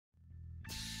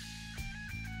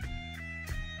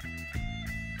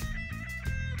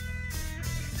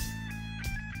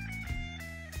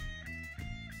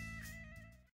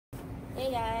Hey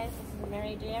guys, this is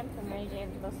Mary Jam from Mary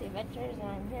Jam's Ghostly Adventures, and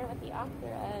I'm here with the author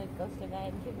of Ghosts of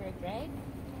Vancouver, Greg,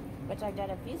 which I've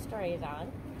done a few stories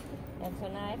on. And so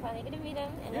now I finally get to meet him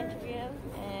and interview him,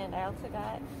 and I also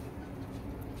got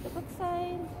the book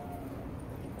signed.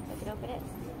 If I can open it.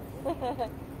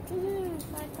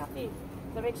 Signed copy.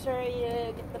 So make sure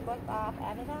you get the book off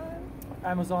Amazon.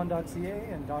 Amazon.ca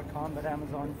and .com, but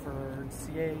Amazon for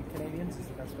CA Canadians is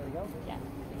the best way to go. Yeah,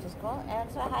 which is cool.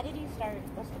 And so how did you start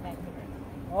Ghosts of Vancouver?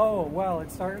 Oh, well,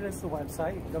 it started as the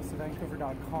website,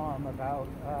 ghostsofvancouver.com, about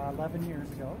 11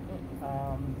 years ago.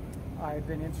 I've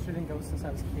been interested in ghosts since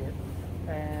I was a kid,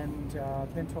 and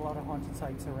been to a lot of haunted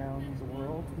sites around the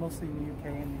world, mostly in the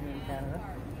UK and here in Canada.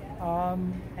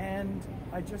 And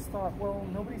I just thought, well,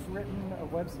 nobody's written a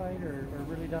website or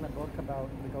really done a book about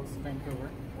the Ghosts of Vancouver.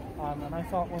 And I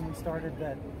thought when we started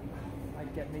that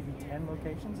I'd get maybe 10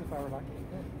 locations if I were lucky.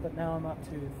 But now I'm up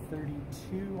to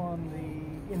 32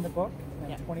 in the book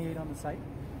and 28 on the site,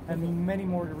 and many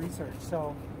more to research.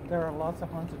 So there are lots of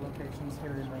haunted locations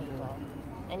here in Vancouver.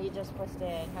 And you just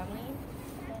posted how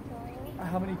many?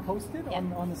 How many posted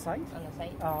on the site? On the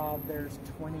site? There's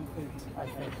 28, I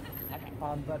think. Okay.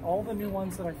 But all the new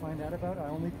ones that I find out about, I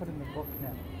only put in the book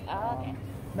now. Oh, okay.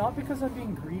 Not because I'm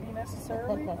being greedy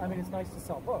necessarily. I mean, it's nice to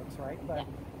sell books, right? But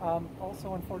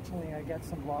also, unfortunately, I get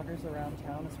some bloggers around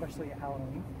town, especially at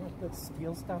Halloween, that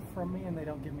steal stuff from me and they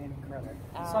don't give me any credit.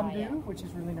 Some do, which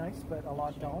is really nice, but a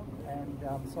lot don't. And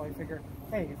so I figure,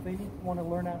 hey, if they want to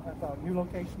learn about new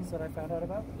locations that I found out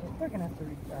about, they're going to have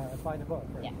to buy the book.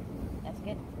 Right? Yeah, that's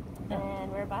good. And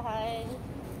we're behind...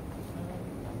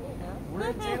 We're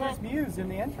at Jailer's Muse in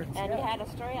the entrance. And you had a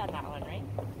story on that one, right?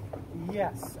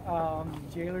 Yes,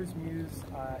 Jailer's Muse,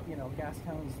 you know,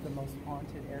 Gastown is the most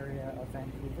haunted area of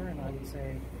Vancouver, and I would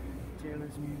say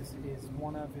Jailer's Muse is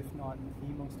one of, if not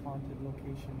the most haunted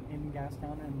location in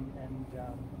Gastown, and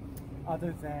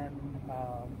other than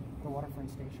the waterfront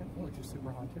station, which is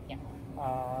super haunted. Yeah.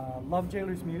 Love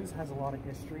Jailer's Muse, has a lot of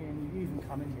history, and you even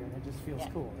come in here and it just feels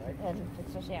cool, right?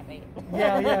 Especially at night.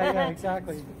 Yeah,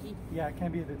 exactly. Spooky. Yeah, it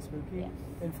can be a bit spooky. Yeah.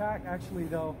 In fact, actually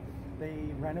though,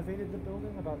 they renovated the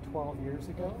building about 12 years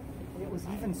ago. It was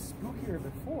even spookier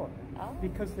before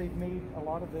because they've made a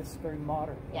lot of this very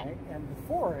modern, right? And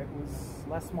before it was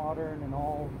less modern and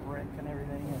all brick and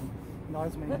everything and not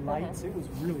as many lights. It was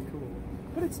really cool,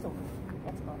 but it's still cool.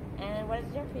 That's cool. And what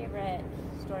is your favorite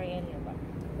story in your book?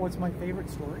 What's my favorite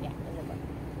story? Yeah, in your book.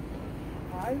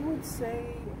 I would say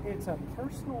it's a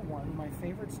personal one. My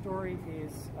favorite story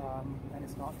is, and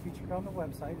it's not featured on the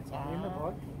website, it's only in the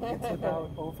book. It's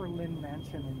about Overland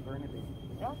Mansion in Burnaby,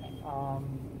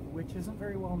 which isn't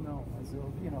very well known. As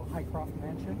you know, Highcroft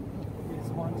Mansion is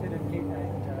haunted, and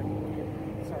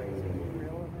sorry, is it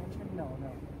Gabriella Mansion? No.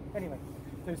 Anyway,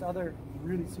 there's other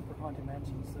really super haunted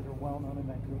mansions that are well known in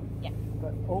Vancouver. Yeah.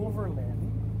 But Overland,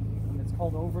 and it's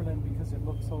called Overland because it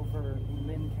looks over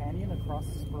Lynn Canyon across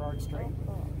Sperard Strait.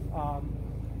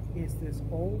 Is this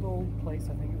old place.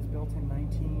 I think it was built in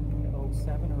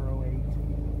 1907 or 08.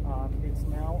 It's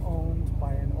now owned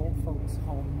by an old folks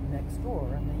home next door,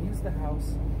 and they use the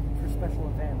house for special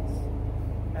events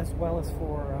as well as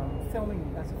for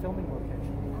filming, as a filming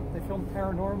location. They film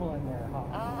paranormal in there,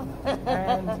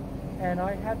 and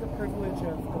I had the privilege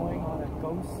of going on a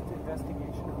ghost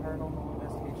investigation, a paranormal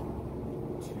investigation,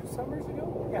 2 summers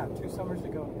ago? Yeah, 2 summers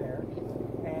ago there.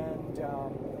 And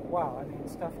wow, I mean,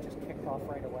 stuff just kicked off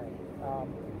right away.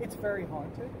 It's very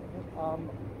haunted.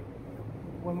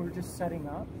 When we were just setting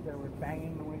up, there were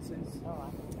banging noises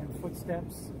and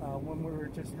footsteps. When we were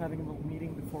just having a little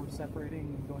meeting before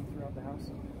separating and going throughout the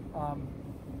house,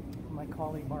 my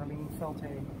colleague Marlene felt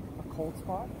a cold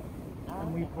spot.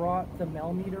 And we brought the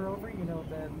Mel meter over, you know,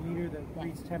 the meter that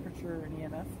reads temperature and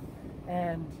EMF,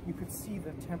 and you could see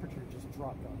the temperature just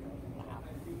drop down.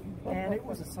 And it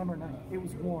was a summer night. It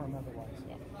was warm otherwise.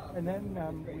 And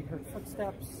then we heard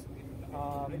footsteps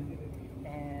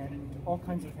and all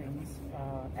kinds of things.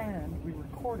 And we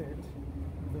recorded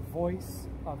the voice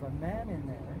of a man in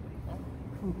there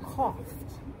who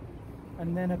coughed.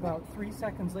 And then about 3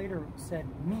 seconds later said,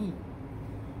 "Me."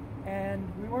 And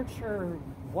we weren't sure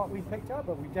what we picked up,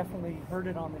 but we definitely heard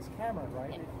it on this camera,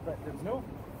 right? But there's no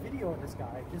video of this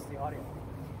guy, just the audio.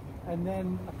 And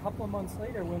then a couple of months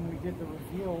later, when we did the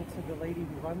reveal to the lady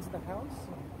who runs the house,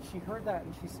 she heard that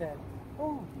and she said,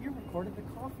 "Oh, you recorded the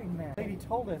coughing man." The lady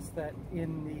told us that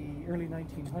in the early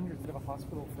 1900s, they have a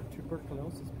hospital for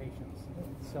tuberculosis patients.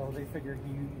 So they figured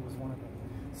he was one of them.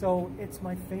 So it's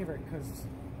my favorite because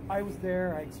I was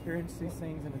there, I experienced these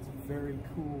things, and it's a very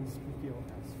cool, spooky old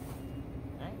house.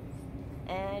 Nice.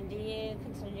 And do you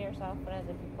consider yourself one of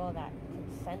the people that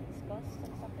can sense ghosts and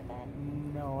stuff like that?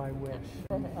 No, I wish.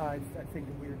 I think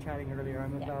we were chatting earlier.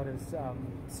 I'm about as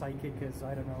psychic as,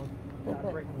 I don't know,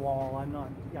 that brick wall.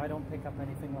 I don't pick up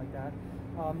anything like that.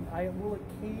 I will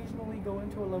occasionally go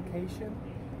into a location,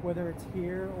 whether it's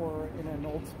here or in an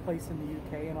old place in the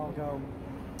UK, and I'll go,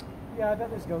 yeah, I bet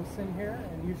there's ghosts in here,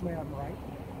 and usually I'm right.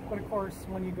 But of course,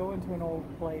 when you go into an old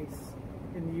place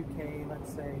in the UK,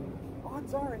 let's say,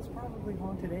 odds are it's probably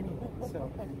haunted anyway. So,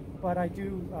 but I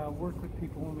do work with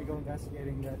people when we go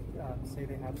investigating that say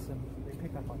they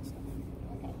pick up on stuff.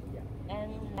 Okay. Yeah.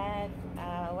 And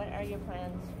what are your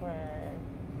plans for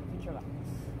future books?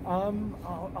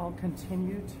 I'll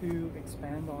continue to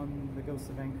expand on the Ghosts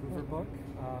of Vancouver book.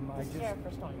 This is your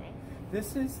first one, right?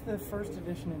 This is the first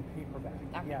edition in paperback.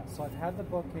 Okay. Yeah, so I've had the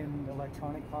book in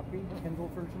electronic copy, Kindle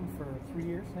version, for 3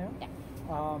 years now. Yeah.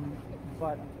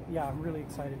 But yeah, I'm really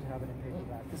excited to have it in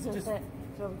paperback. It's just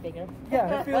feels bigger.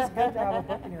 Yeah, it feels good to have a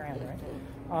book in your hand, right?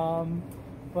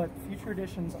 But future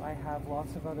editions, I have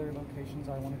lots of other locations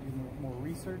I want to do more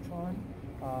research on,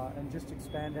 and just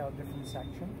expand out different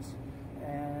sections.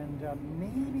 And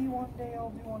maybe one day I'll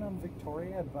do one on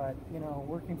Victoria, but you know,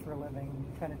 working for a living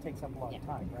kind of takes up a lot of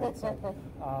time, right? So,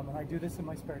 and I do this in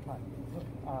my spare time.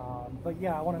 But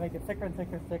yeah, I want to make it thicker and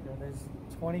thicker and thicker. There's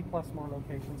 20 plus more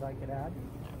locations I could add,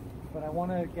 but I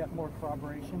want to get more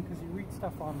corroboration, because you read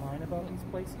stuff online about these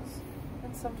places,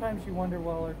 and sometimes you wonder,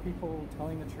 well, are people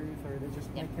telling the truth, or they're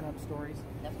just making up stories?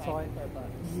 That's so why I prefer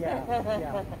books.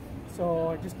 Yeah. So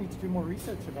I just need to do more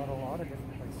research about a lot of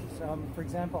different places. For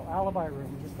example, Alibi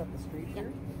Room, just up the street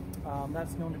here,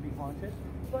 that's known to be haunted,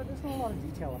 but there's not a lot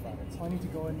of detail about it. So I need to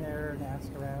go in there and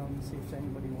ask around and see if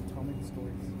anybody will tell me the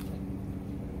stories.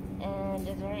 And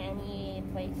is there any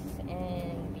place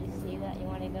in BC that you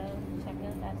want to go check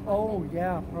out that's haunted? Oh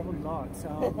yeah, probably lots.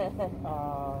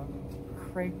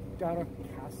 Craigdara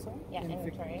Castle in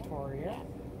Victoria. Yeah.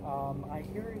 I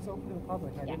hear it's open to the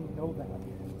public. I didn't know that.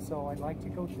 So I'd like to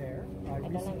go there.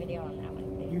 I've done a video on that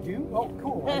one. You do? Oh,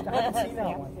 cool. I haven't seen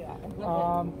that one.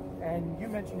 And you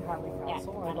mentioned Hatley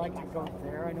Castle. I'd like to go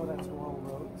there. I know that's Royal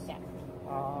Roads. Yeah.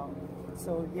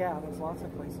 So yeah, there's lots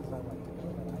of places I'd like to go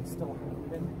that I still haven't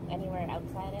been. Anywhere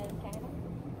outside of Canada?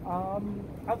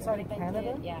 Outside of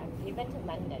Canada? You've been to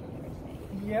London, you were saying.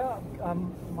 Yeah,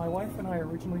 my wife and I are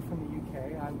originally from the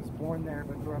UK. I was born there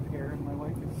but grew up here, and my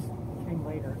wife came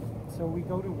later. So we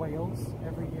go to Wales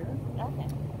every year. Okay.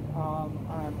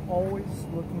 I'm always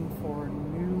looking for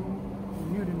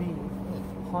new to me,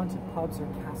 haunted pubs or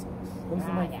castles. Those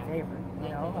are my favorite. You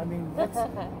know, I mean,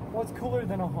 what's cooler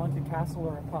than a haunted castle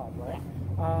or a pub, right?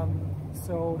 Yeah.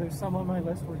 So there's some on my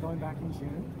list. We're going back in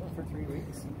June for 3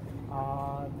 weeks.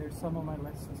 There's some on my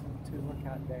list to look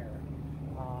at there.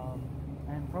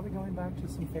 And probably going back to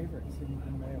some favorites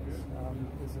in Wales.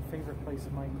 There's a favorite place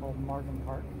of mine called Marvin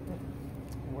Park,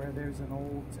 where there's an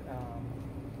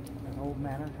old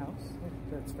manor house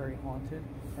that's very haunted,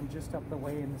 and just up the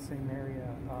way in the same area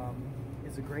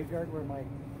is a graveyard where my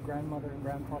grandmother and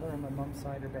grandfather on my mom's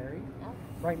side are buried,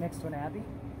 right next to an abbey,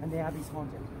 and the abbey's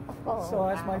haunted. So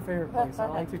that's my favorite place. I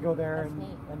like to go there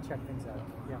and check things out.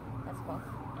 Yeah. That's cool.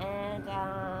 And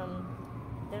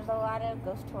there's a lot of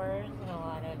ghost tours and a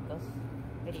lot of ghost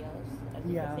videos, as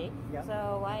you can see. Yeah.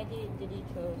 So why did you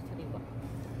choose to do books?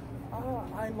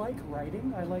 I like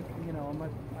writing. I like, you know,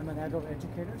 I'm an adult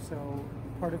educator, so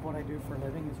part of what I do for a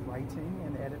living is writing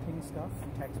and editing stuff,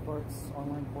 textbooks,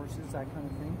 online courses, that kind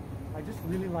of thing. I just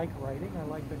really like writing. I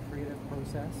like the creative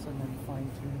process and then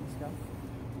fine-tuning stuff.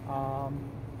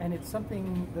 And it's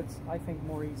something that's, I think,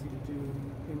 more easy to do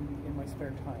in my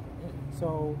spare time.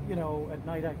 So, you know, at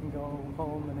night I can go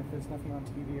home, and if there's nothing on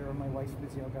TV or my wife's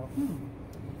busy, I'll go,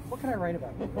 what can I write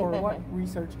about? Or what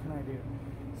research can I do?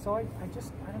 So I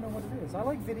don't know what it is. I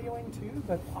like videoing too,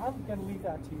 but I'm going to leave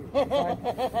that to you.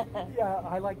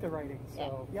 I like the writing.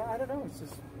 So, I don't know. It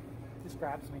just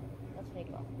grabs me. That's pretty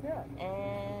cool. Yeah.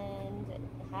 And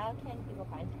how can people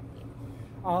contact you?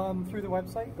 Through the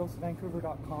website,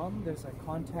 ghostsofvancouver.com. There's a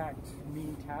contact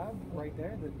me tab right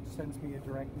there that sends me a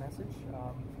direct message.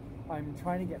 I'm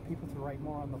trying to get people to write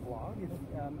more on the blog.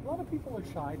 A lot of people are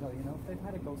shy though, you know, if they've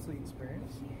had a ghostly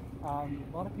experience. A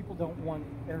lot of people don't want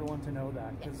everyone to know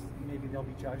that, because maybe they'll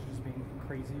be judged as being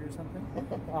crazy or something.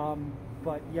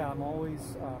 But yeah, I'm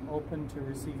always open to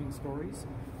receiving stories.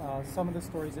 Some of the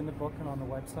stories in the book and on the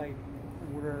website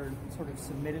were sort of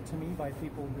submitted to me by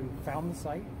people who found the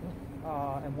site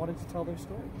and wanted to tell their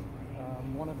story.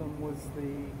 One of them was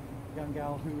the young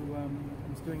gal who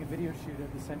was doing a video shoot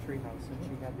at the Century House, and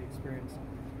she had the experience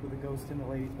with a ghost in the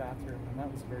ladies' bathroom, and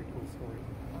that was a very cool story.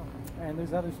 Oh. And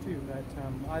there's others too that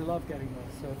I love getting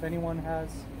those. So if anyone has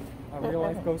a real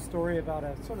life ghost story about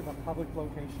a sort of a public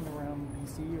location around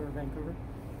BC or Vancouver,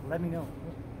 let me know.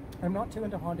 I'm not too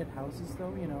into haunted houses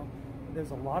though, you know.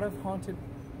 There's a lot of haunted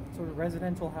sort of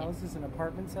residential houses and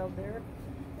apartments out there.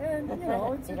 And, you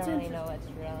know, it's you don't really know what's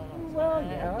real and what's well,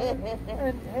 not. yeah.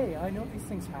 And hey, I know these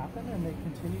things happen and they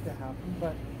continue to happen,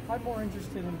 but I'm more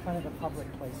interested in kind of the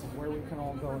public places where we can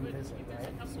all go and visit,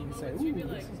 right? So we say, ooh,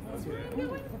 this is nice here.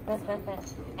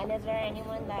 And is there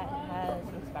anyone that has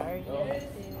inspired you to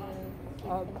keep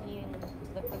continuing to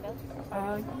look for ghosts?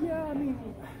 Yeah, I mean,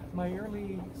 my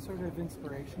early sort of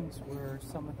inspirations were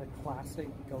some of the classic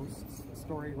ghost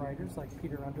story writers like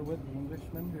Peter Underwood, the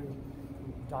Englishman, who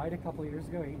died a couple of years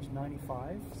ago, aged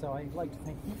 95. So I like to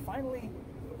think he finally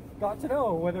got to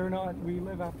know whether or not we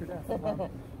live after death.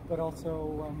 But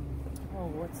also,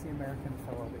 what's the American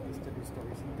fellow that used to do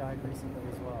stories? He died recently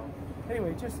as well.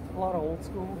 Anyway, just a lot of old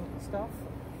school stuff.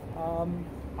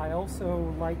 I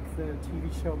also like the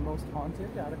TV show Most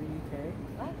Haunted out of the UK.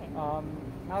 Okay.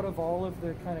 Out of all of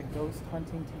the kind of ghost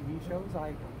hunting TV shows,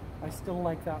 I still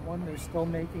like that one. They're still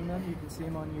making them. You can see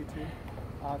them on YouTube.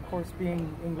 Of course,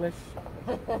 being English,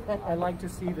 I like to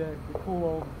see the cool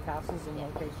old castles and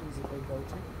locations that they go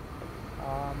to.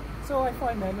 So I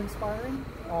find them inspiring.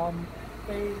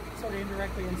 They sort of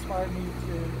indirectly inspired me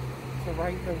to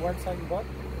write the website and book,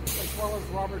 as well as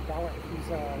Robert Bellick, who's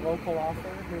a local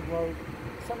author who wrote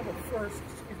some of the first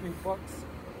books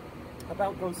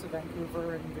about Ghosts of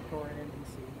Vancouver and Victoria and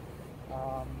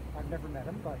BC. I've never met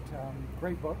him, but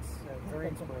great books, very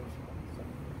inspirational.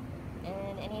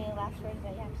 And any last words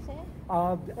that you have to say?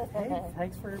 Hey,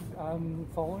 thanks for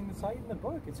following the site and the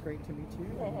book. It's great to meet you.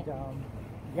 And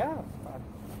yeah,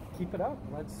 keep it up.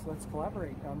 Let's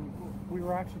collaborate. We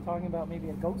were actually talking about maybe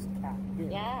a ghost cat here.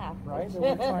 Yeah. Right?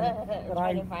 We're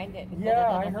trying to find it.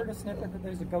 Yeah, I heard a snippet that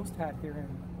there's a ghost cat here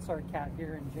cat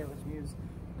here in Jailor's Muse,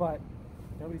 but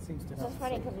nobody seems to know. It's just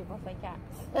funny because we both like cats.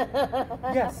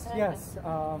 Yes.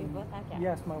 We both have cats.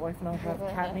 Yes, my wife and I have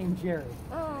a cat named Jerry.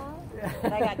 Aww.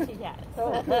 And I got 2 cats.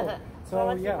 Oh, cool. So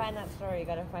once you find that story, you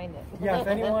gotta find it. Yeah, if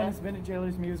anyone has been to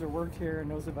Jailor's Muse or worked here and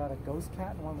knows about a ghost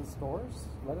cat in one of the stores,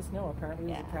 let us know. Apparently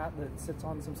there's a cat that sits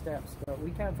on some steps, but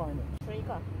we can't find it. Pretty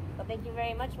cool. Well, thank you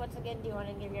very much. Once again, do you want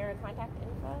to give your contact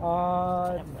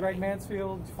info? Greg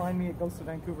Mansfield. Find me at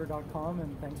ghostsofvancouver.com,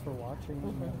 and thanks for watching,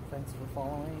 and thanks for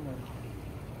following. And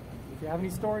if you have any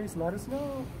stories, let us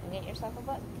know. And get yourself a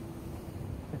book.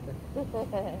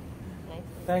 Nice.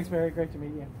 Thanks, Mary. Great to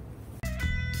meet you.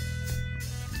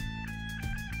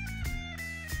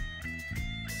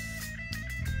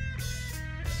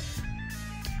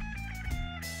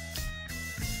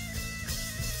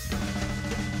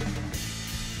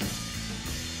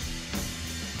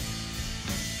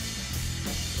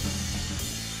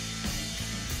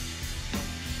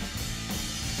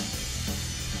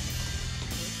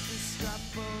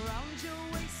 Strap around your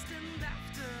waist.